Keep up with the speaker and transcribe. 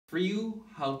few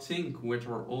how think with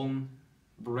their own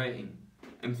brain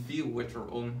and feel with their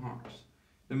own heart.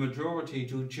 The majority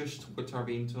do just what they're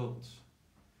being told.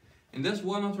 And that's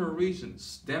one of the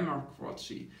reasons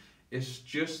democracy is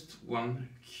just one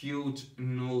cute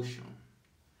notion.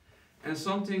 And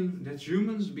something that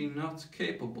humans be not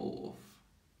capable of.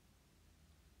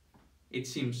 It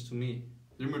seems to me,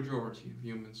 the majority of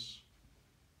humans.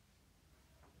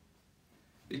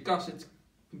 Because it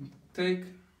take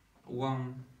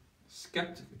one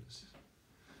skepticist,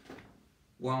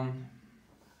 one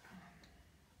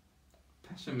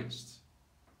pessimist,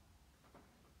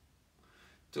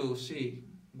 to see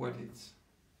what it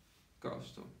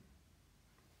goes to.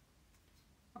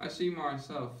 I see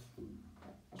myself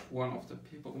as one of the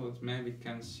people that maybe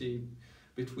can see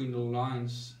between the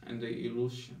lines and the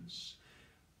illusions.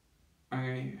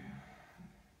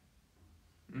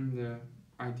 The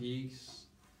ideas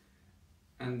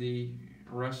and the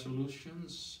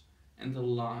resolutions and the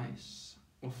lies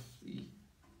of the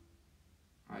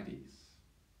ideas.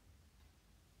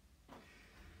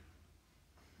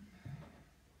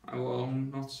 I will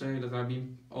not say that I've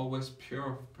been always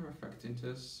perfect in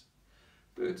this,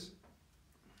 but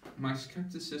my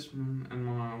skepticism and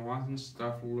my wise that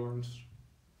I've learned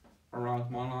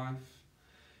around my life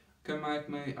can make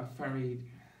me a very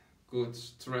good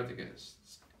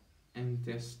strategist in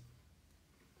this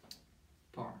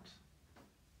part.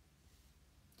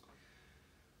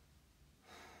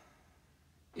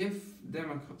 If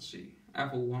democracy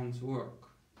ever wants to work,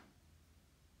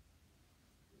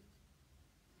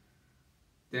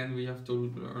 then we have to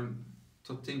learn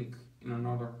to think in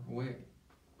another way.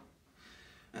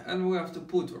 And we have to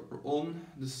put our own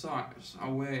desires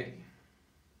away,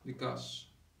 because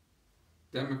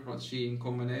democracy in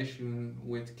combination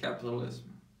with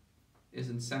capitalism is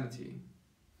insanity.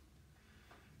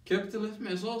 Capitalism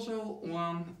is also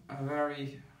a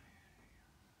very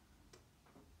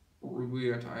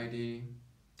weird idea.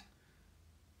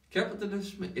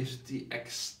 Capitalism is the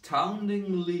astounding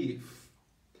belief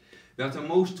that the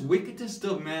most wickedest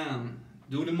of men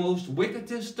do the most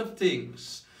wickedest of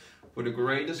things for the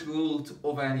greatest good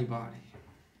of anybody.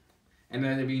 And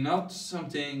that it be not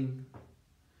something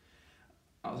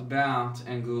as bad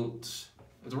and good,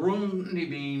 but only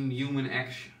being human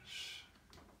actions.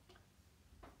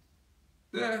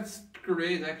 That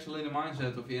creates actually the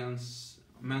mindset of a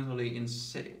mentally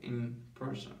insane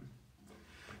person.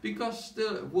 Because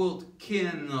the world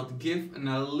cannot give an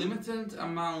unlimited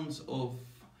amount of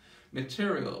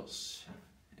materials,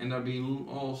 and are being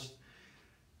lost,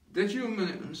 that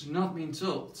humans not being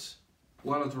told.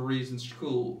 One of the reasons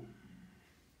school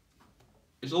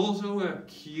is also a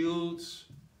cute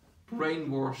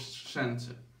brainwash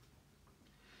center,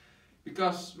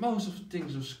 because most of the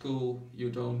things of school you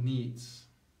don't need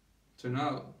to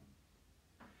know.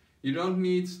 You don't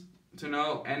need to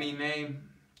know any name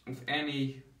of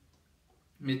any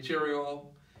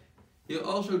material. You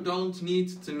also don't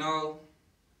need to know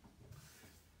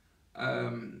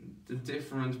the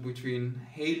difference between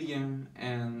helium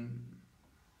and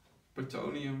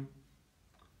plutonium.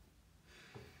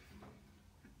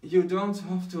 You don't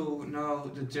have to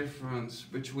know the difference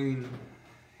between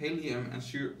helium and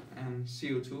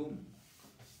CO2.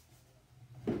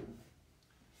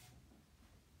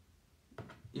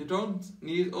 You don't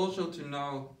need also to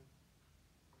know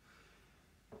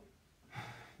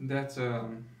that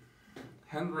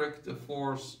Hendrik the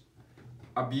Fourth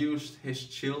abused his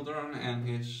children and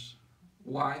his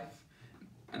wife,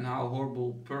 and how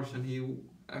horrible person he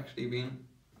actually been.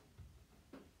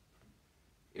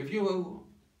 If you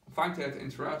find that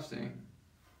interesting,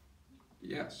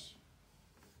 yes.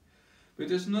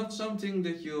 But it's not something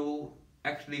that you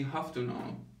actually have to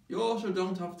know. You also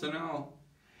don't have to know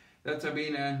that there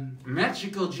been a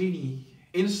magical genie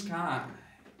in the sky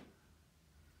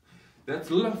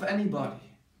that love anybody,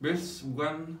 but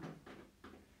when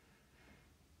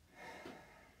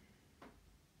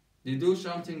you do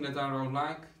something that I don't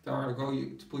like, they are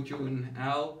going to put you in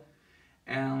hell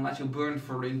and let you burn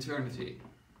for eternity.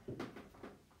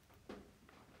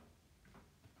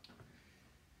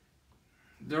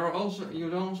 There are also,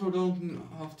 you also don't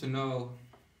have to know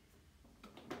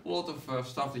a lot of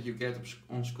stuff that you get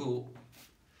on school.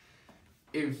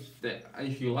 If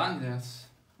you like that,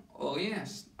 oh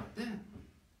yes, then.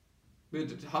 But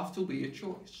it have to be a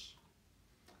choice.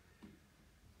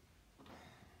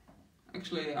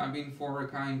 Actually, I've been for a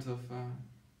kind of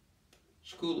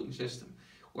schooling system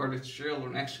where the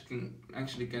children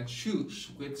actually can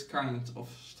choose which kind of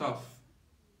stuff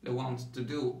they want to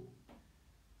do.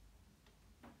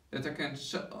 That they can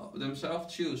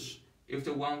themselves choose if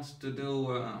they want to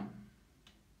do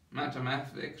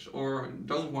mathematics or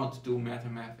don't want to do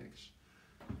mathematics.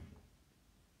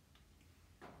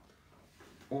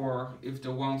 Or if they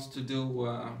want to do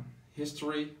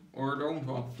history or don't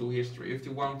want to do history. If they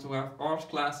want to have art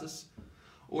classes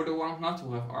or they want not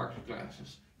to have art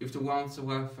classes. If they want to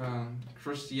have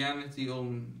Christianity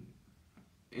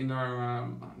in their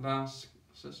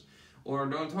classes or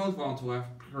don't want to have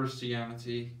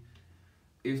Christianity.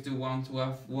 If they want to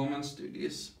have women's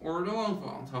studies or don't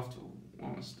want to have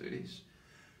women's studies.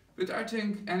 But I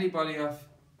think anybody have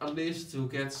at least to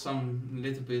get some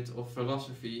little bit of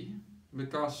philosophy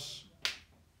because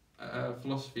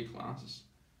philosophy classes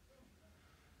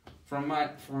from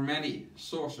many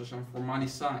sources and from many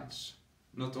sides,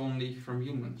 not only from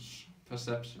humans'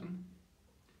 perception,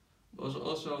 but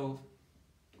also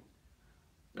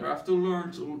they have to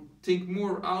learn to think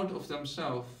more out of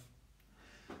themselves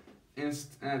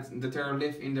instead that they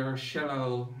live in their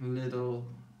shallow little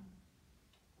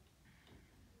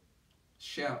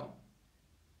shell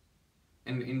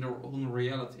and in their own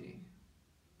reality.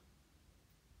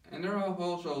 And they have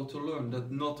also to learn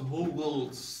that not the whole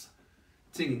world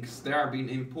thinks they are being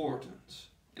important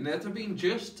and that they're being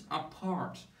just a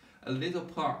part, a little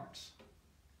part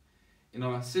in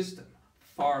a system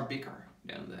far bigger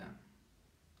than them.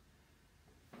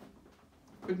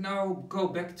 But now go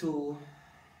back to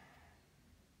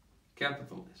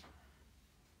capitalism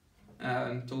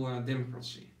and to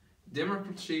democracy.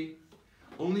 Democracy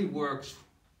only works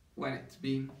when it's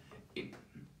been in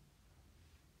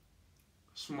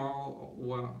small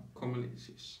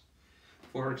communities.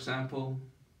 For example,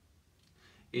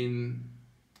 in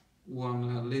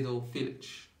one little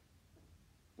village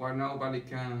where nobody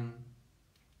can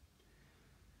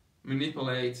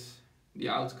manipulate the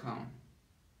outcome,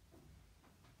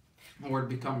 or it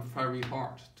becomes very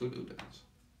hard to do that.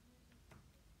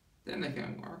 Then they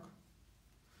can work.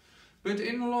 But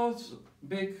in a lot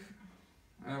big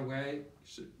way,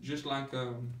 just like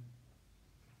in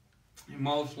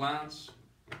most lands,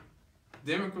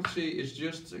 democracy is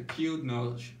just a cute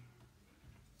notion,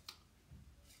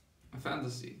 a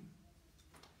fantasy,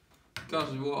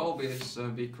 because it will always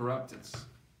be corrupted.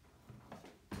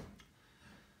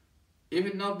 If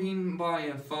it not been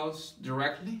by votes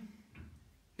directly,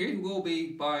 it will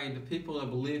be by the people that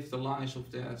believe the lies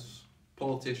of their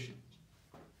politicians.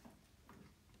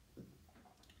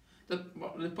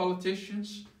 The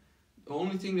politicians, the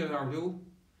only thing that they do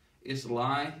is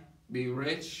lie, be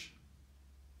rich,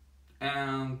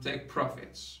 and take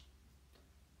profits.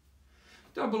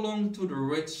 They belong to the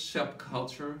rich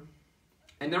subculture,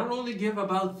 and they only give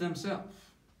about themselves.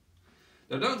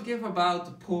 They don't give about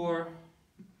the poor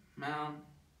man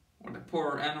or the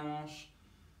poor animals.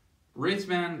 Rich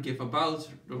men give about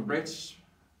the rich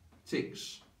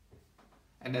things,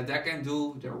 and that they can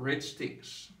do the rich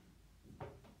things.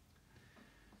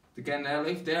 They can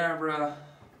live their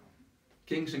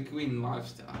kings and queen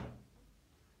lifestyle.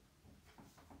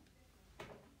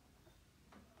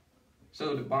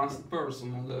 So the best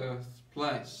person on the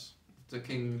place, the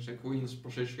kings and queens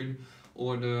position,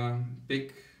 or the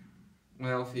big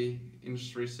wealthy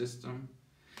industry system,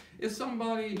 is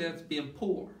somebody that's been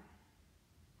poor.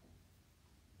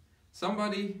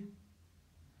 Somebody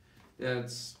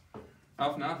that's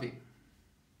of nothing.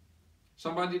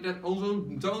 Somebody that also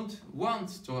don't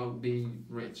want to be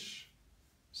rich.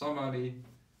 Somebody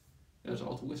that's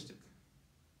altruistic.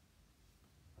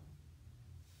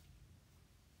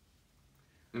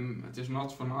 And it is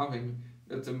not for nothing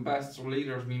that the best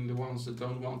leaders mean the ones that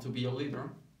don't want to be a leader.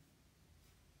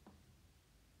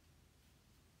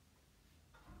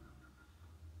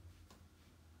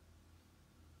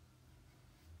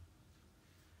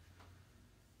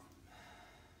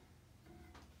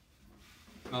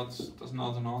 That's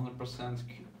not an 100%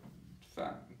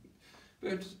 fact,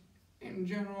 but in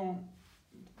general,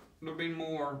 there have been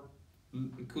more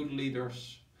good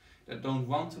leaders that don't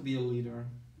want to be a leader,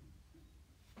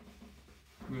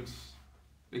 but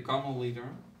become a leader,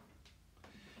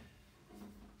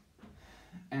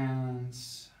 and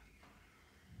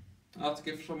not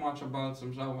give so much about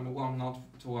themselves and want not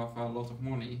to have a lot of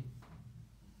money.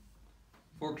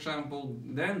 For example,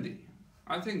 Dandy.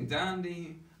 I think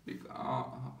Dandy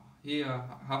he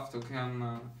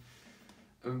can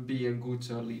be a good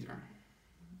leader,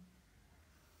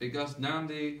 because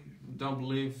Dandy don't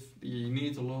believe he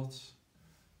needs a lot.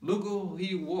 Look how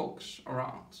he walks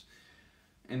around.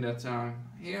 In that time,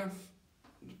 he have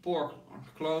poor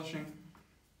clothing.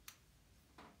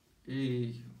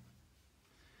 He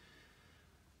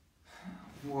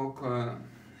walk.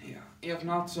 He have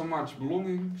not so much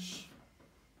belongings.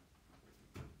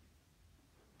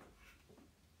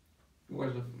 He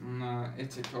was an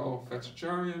ethical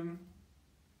vegetarian.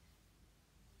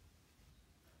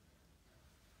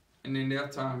 And in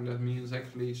that time that means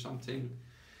actually something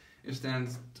instead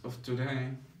of today,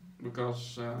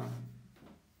 because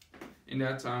in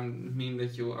that time it means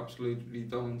that you absolutely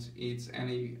don't eat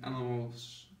any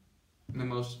animals the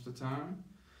most of the time,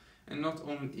 and not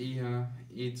only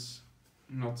eat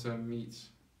not meat,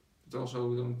 but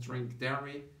also don't drink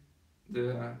dairy,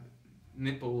 the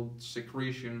nipple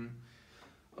secretion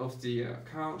of the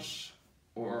cows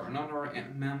or another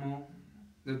mammal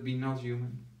that be not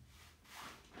human,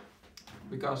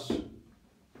 because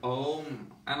all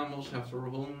mammals have their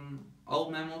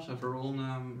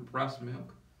own breast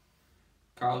milk.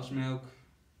 Cow's milk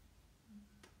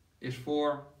is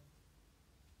for,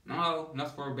 no,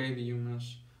 not for baby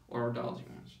humans or adult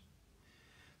humans.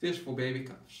 This is for baby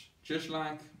calves. Just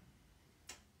like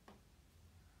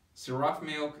giraffe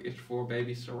milk is for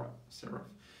baby giraffe.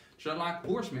 Just like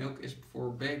horse milk is for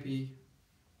baby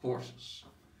horses.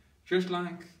 Just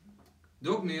like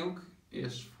dog milk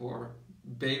is for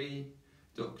baby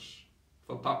dogs,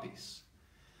 for puppies.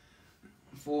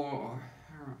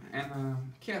 And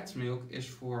cat milk is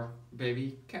for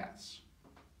baby cats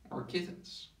or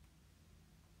kittens.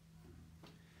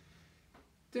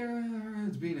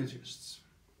 There's been adjustments.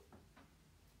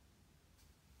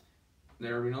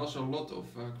 There have been also a lot of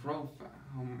growth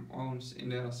hormones in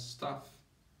their stuff,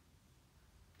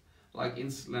 like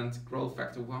insulin growth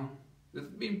factor 1, that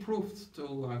have been proved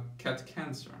to cat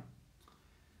cancer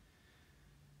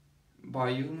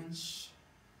by humans.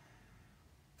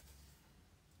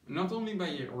 Not only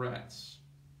by rats,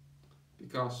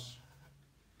 because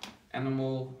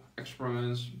animal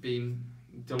experiments being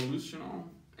delusional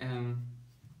and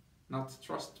not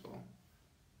trustable.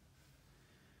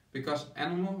 Because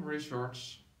animal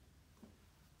research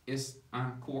is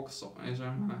a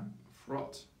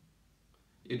fraud.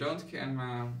 You don't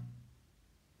can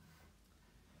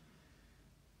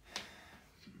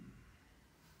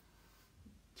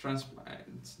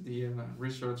transplant the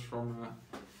research from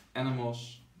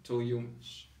animals to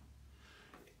humans.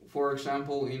 For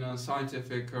example, in a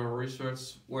scientific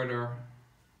research, where they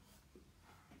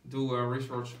do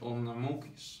research on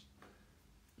monkeys,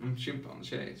 on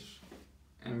chimpanzees,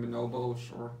 and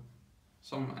bonobos, or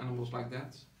some animals like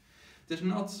that. It is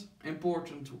not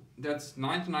important that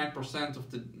 99%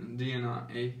 of the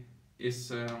DNA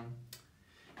is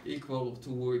equal to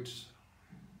words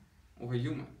of a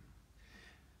human.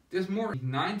 There's more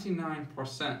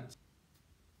 99%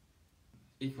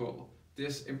 equal. It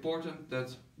is important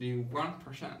that the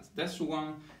 1%, that's the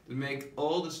one that make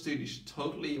all the studies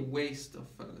totally a waste of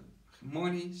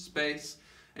money, space,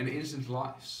 and innocent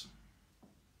lives.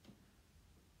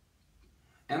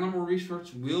 Animal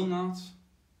research will not,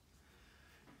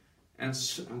 and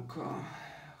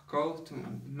go to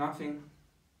nothing,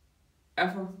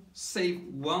 ever save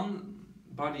one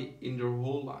body in their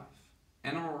whole life.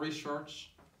 Animal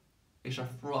research is a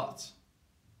fraud.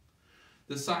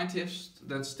 The scientists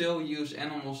that still use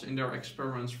animals in their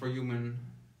experiments for human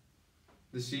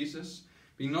diseases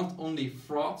be not only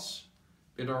frauds,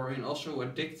 but are also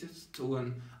addicted to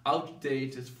an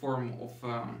outdated form of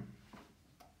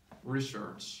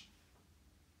research.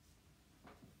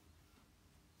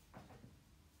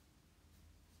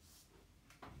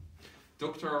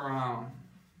 Dr.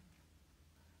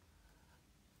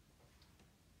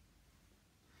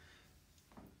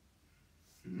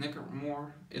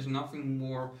 Moore is nothing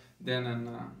more than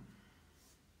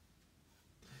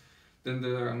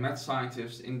the mad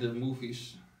scientist in the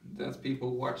movies that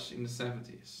people watched in the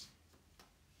 70s.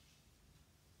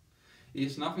 He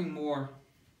is nothing more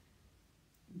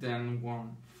than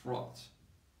one fraud.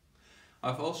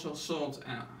 I've also sold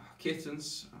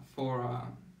kittens for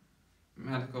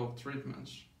medical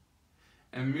treatments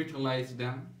and mutilated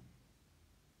them.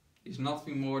 He's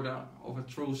nothing more of a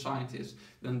true scientist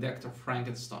than Dr.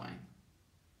 Frankenstein.